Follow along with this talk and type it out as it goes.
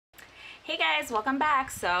Hey guys, welcome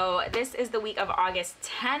back. So this is the week of August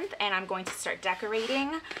 10th and I'm going to start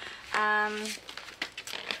decorating.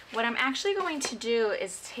 What I'm actually going to do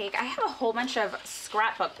is I have a whole bunch of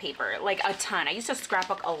scrapbook paper, like a ton. I used to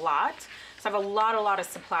scrapbook a lot, so I have a lot of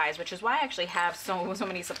supplies, which is why I actually have so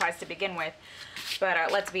many supplies to begin with.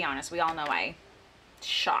 But let's be honest, we all know I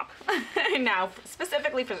shop now,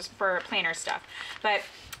 specifically for planner stuff. But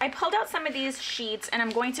I pulled out some of these sheets and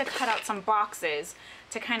I'm going to cut out some boxes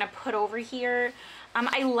to kind of put over here.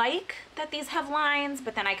 I like that these have lines,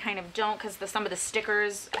 but then I kind of don't because some of the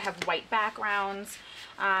stickers have white backgrounds.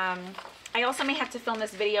 I also may have to film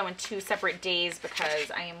this video in 2 separate days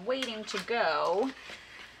because I am waiting to go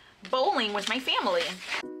bowling with my family.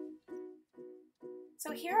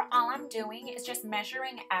 So here all I'm doing is just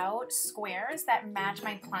measuring out squares that match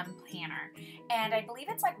my Plum planner. And I believe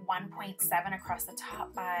it's like 1.7 across the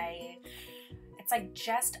top by, it's like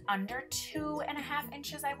just under 2.5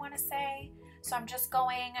 inches, I want to say. So I'm just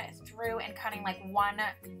going through and cutting like 1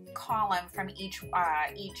 column from each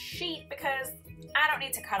sheet because I don't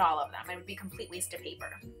need to cut all of them. It would be a complete waste of paper.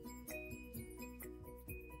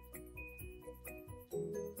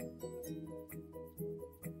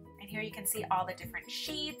 Here you can see all the different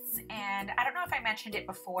sheets, and I don't know if I mentioned it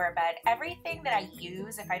before, but everything that I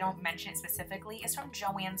use, if I don't mention it specifically, is from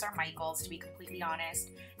Joann's or Michael's, to be completely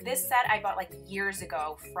honest. This set I bought like years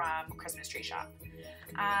ago from Christmas Tree Shop.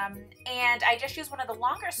 And I just used one of the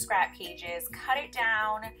longer scrap pages, cut it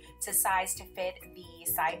down to size to fit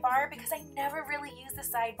the sidebar because I never really use the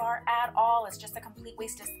sidebar at all. It's just a complete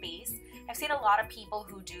waste of space. I've seen a lot of people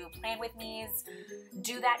who do plan with me's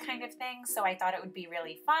do that kind of thing, so I thought it would be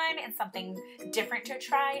really fun and something different to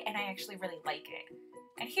try, and I actually really like it.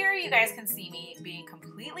 And here you guys can see me being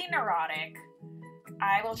completely neurotic.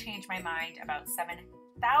 I will change my mind about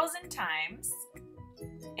 7,000 times.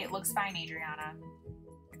 It looks fine, Adriana.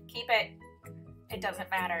 Keep it. It doesn't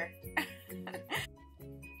matter.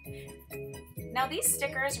 Now these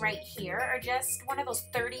stickers right here are just one of those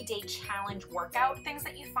 30-day challenge workout things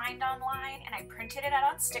that you find online, and I printed it out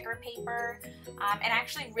on sticker paper, and I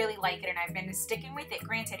actually really like it, and I've been sticking with it.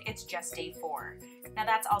 Granted, it's just day 4. Now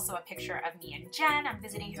that's also a picture of me and Jen. I'm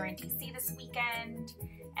visiting her in DC this weekend,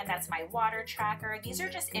 and that's my water tracker. These are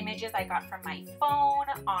just images I got from my phone,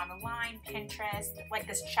 online, Pinterest. Like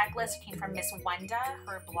this checklist came from Miss Wenda,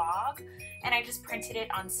 her blog, and I just printed it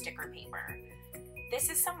on sticker paper. This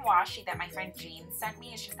is some washi that my friend Jean sent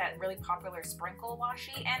me. It's just that really popular sprinkle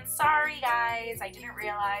washi. And sorry guys, I didn't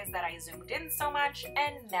realize that I zoomed in so much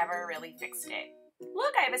and never really fixed it.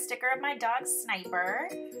 Look, I have a sticker of my dog Sniper.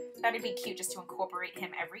 Thought it'd be cute just to incorporate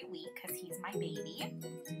him every week because he's my baby.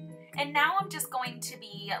 And now I'm just going to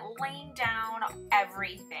be laying down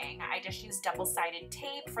everything. I just used double-sided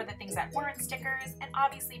tape for the things that weren't stickers, and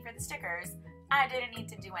obviously for the stickers, I didn't need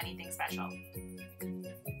to do anything special.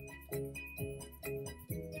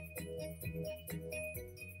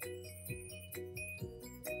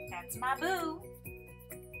 That's my boo.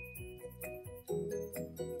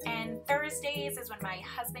 And Thursdays is when my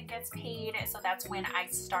husband gets paid, so that's when I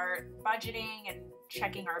start budgeting and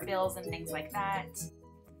checking our bills and things like that.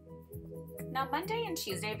 Now Monday and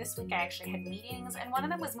Tuesday of this week I actually had meetings, and one of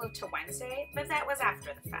them was moved to Wednesday, but that was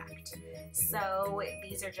after the fact. So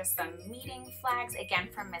these are just some meeting flags, again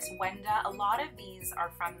from Miss Wenda. A lot of these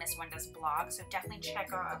are from Miss Wenda's blog, so definitely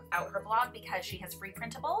check out her blog because she has free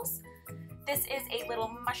printables. This is a little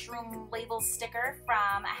mushroom label sticker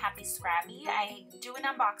from Happy Scrappy. I do an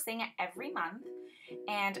unboxing every month,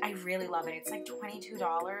 and I really love it. It's like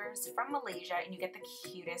 $22 from Malaysia, and you get the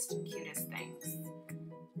cutest things.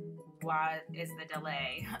 What is the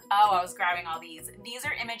delay? Oh, I was grabbing all these. These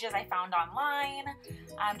are images I found online,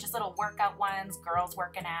 just little workout ones, girls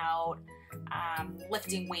working out,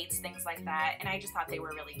 lifting weights, things like that, and I just thought they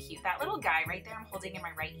were really cute. That little guy right there I'm holding in my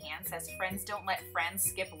right hand says, "Friends don't let friends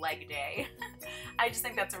skip leg day." I just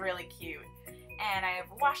think that's really cute. And I have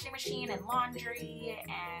a washing machine and laundry,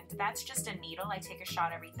 and that's just a needle. I take a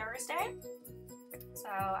shot every Thursday. So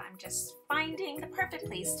I'm just finding the perfect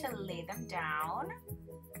place to lay them down.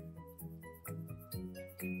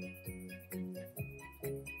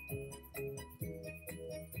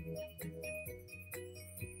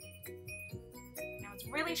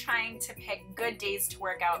 Really trying to pick good days to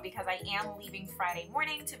work out because I am leaving Friday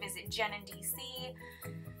morning to visit Jen in DC.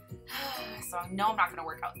 So I know I'm not going to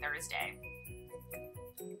work out Thursday.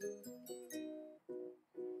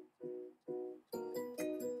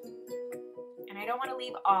 And I don't want to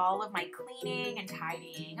leave all of my cleaning and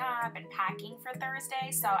tidying up and packing for Thursday,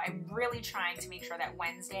 so I'm really trying to make sure that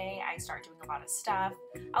Wednesday I start doing a lot of stuff.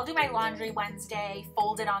 I'll do my laundry Wednesday,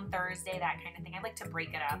 fold it on Thursday, that kind of thing. I like to break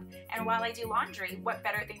it up. And while I do laundry, what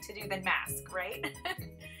better thing to do than mask, right?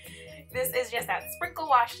 This is just that sprinkle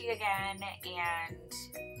washi again, and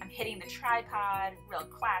I'm hitting the tripod, real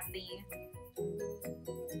classy.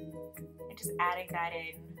 And just adding that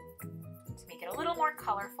in to make it a little more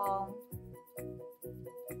colorful.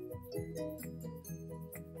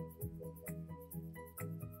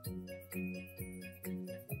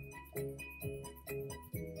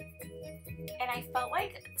 And I felt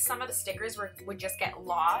like some of the stickers would just get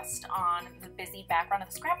lost on the busy background of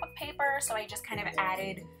the scrapbook paper, so I just kind of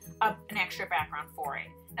added an extra background for it.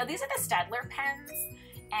 Now these are the Staedtler pens,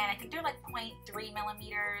 and I think they're like 0.3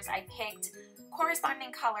 millimeters. I picked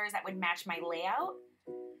corresponding colors that would match my layout.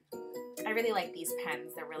 I really like these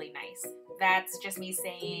pens, they're really nice. That's just me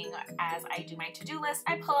saying, as I do my to-do list,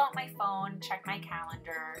 I pull out my phone, check my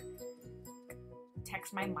calendar,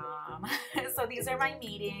 text my mom. So these are my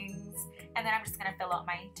meetings, and then I'm just gonna fill out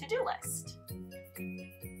my to-do list.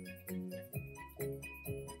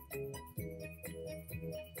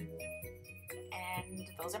 And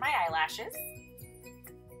those are my eyelashes.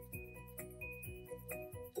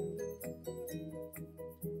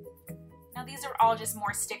 Now these are all just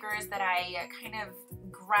more stickers that I kind of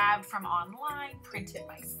grabbed from online, printed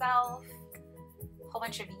myself, a whole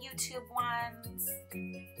bunch of YouTube ones.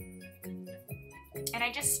 And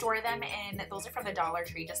I just store them in, those are from the Dollar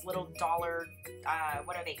Tree, just little dollar,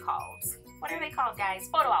 what are they called? What are they called, guys?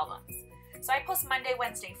 Photo albums. So I post Monday,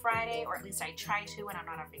 Wednesday, Friday, or at least I try to when I'm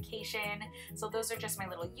not on vacation. So those are just my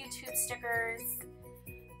little YouTube stickers.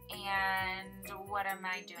 And what am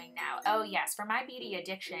I doing now? Oh yes, for my beauty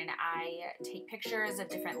addiction, I take pictures of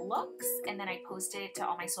different looks and then I post it to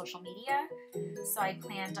all my social media. So I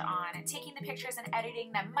planned on taking the pictures and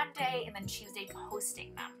editing them Monday and then Tuesday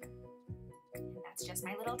posting them. And that's just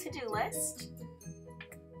my little to-do list.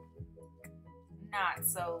 Not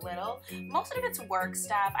so little. Most of it's work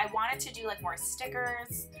stuff. I wanted to do like more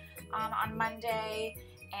stickers on Monday,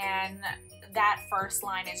 and that first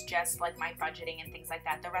line is just like my budgeting and things like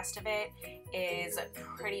that. The rest of it is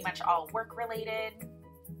pretty much all work related.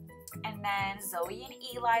 And then Zoe and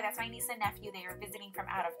Eli, that's my niece and nephew, they are visiting from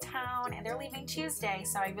out of town and they're leaving Tuesday,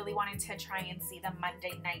 so I really wanted to try and see them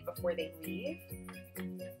Monday night before they leave.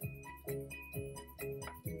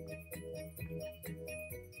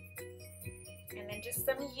 And then just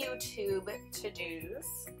some YouTube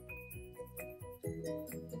to-dos.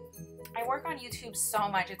 I work on YouTube so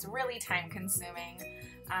much, it's really time consuming,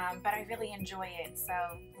 but I really enjoy it, so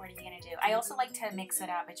what are you gonna do? I also like to mix it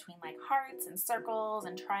up between like hearts and circles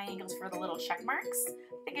and triangles for the little check marks.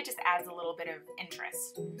 I think it just adds a little bit of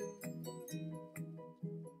interest.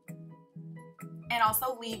 And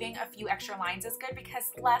also leaving a few extra lines is good because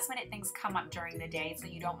last minute things come up during the day, so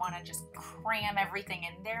you don't want to just cram everything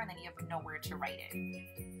in there and then you have nowhere to write it.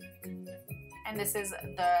 And this is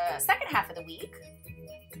the second half of the week,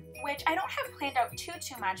 which I don't have planned out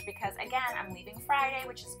too much because again, I'm leaving Friday,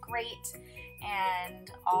 which is great,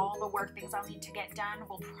 and all the work things I'll need to get done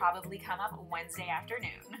will probably come up Wednesday afternoon.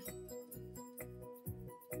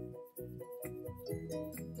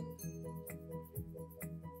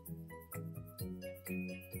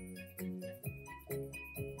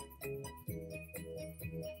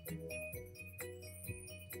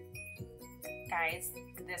 Guys,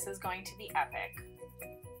 this is going to be epic.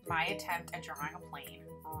 My attempt at drawing a plane.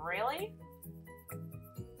 Really?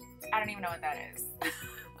 I don't even know what that is.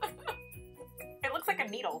 It looks like a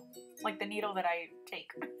needle, like the needle that I take.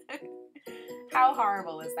 How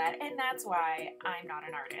horrible is that? And that's why I'm not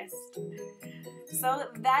an artist. So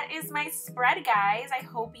that is my spread, guys. I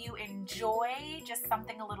hope you enjoy just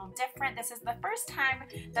something a little different. This is the first time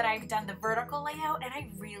that I've done the vertical layout and I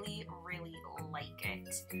really, really like it.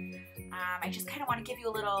 I just kind of want to give you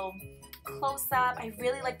a little close-up. I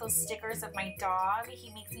really like those stickers of my dog.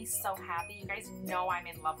 He makes me so happy. You guys know I'm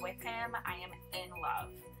in love with him. I am in love.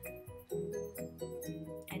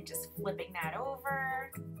 And just flipping that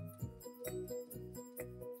over.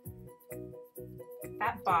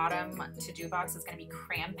 That bottom to-do box is going to be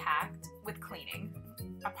cram-packed with cleaning.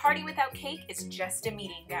 A party without cake is just a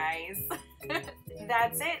meeting, guys.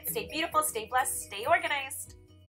 That's it. Stay beautiful, stay blessed, stay organized.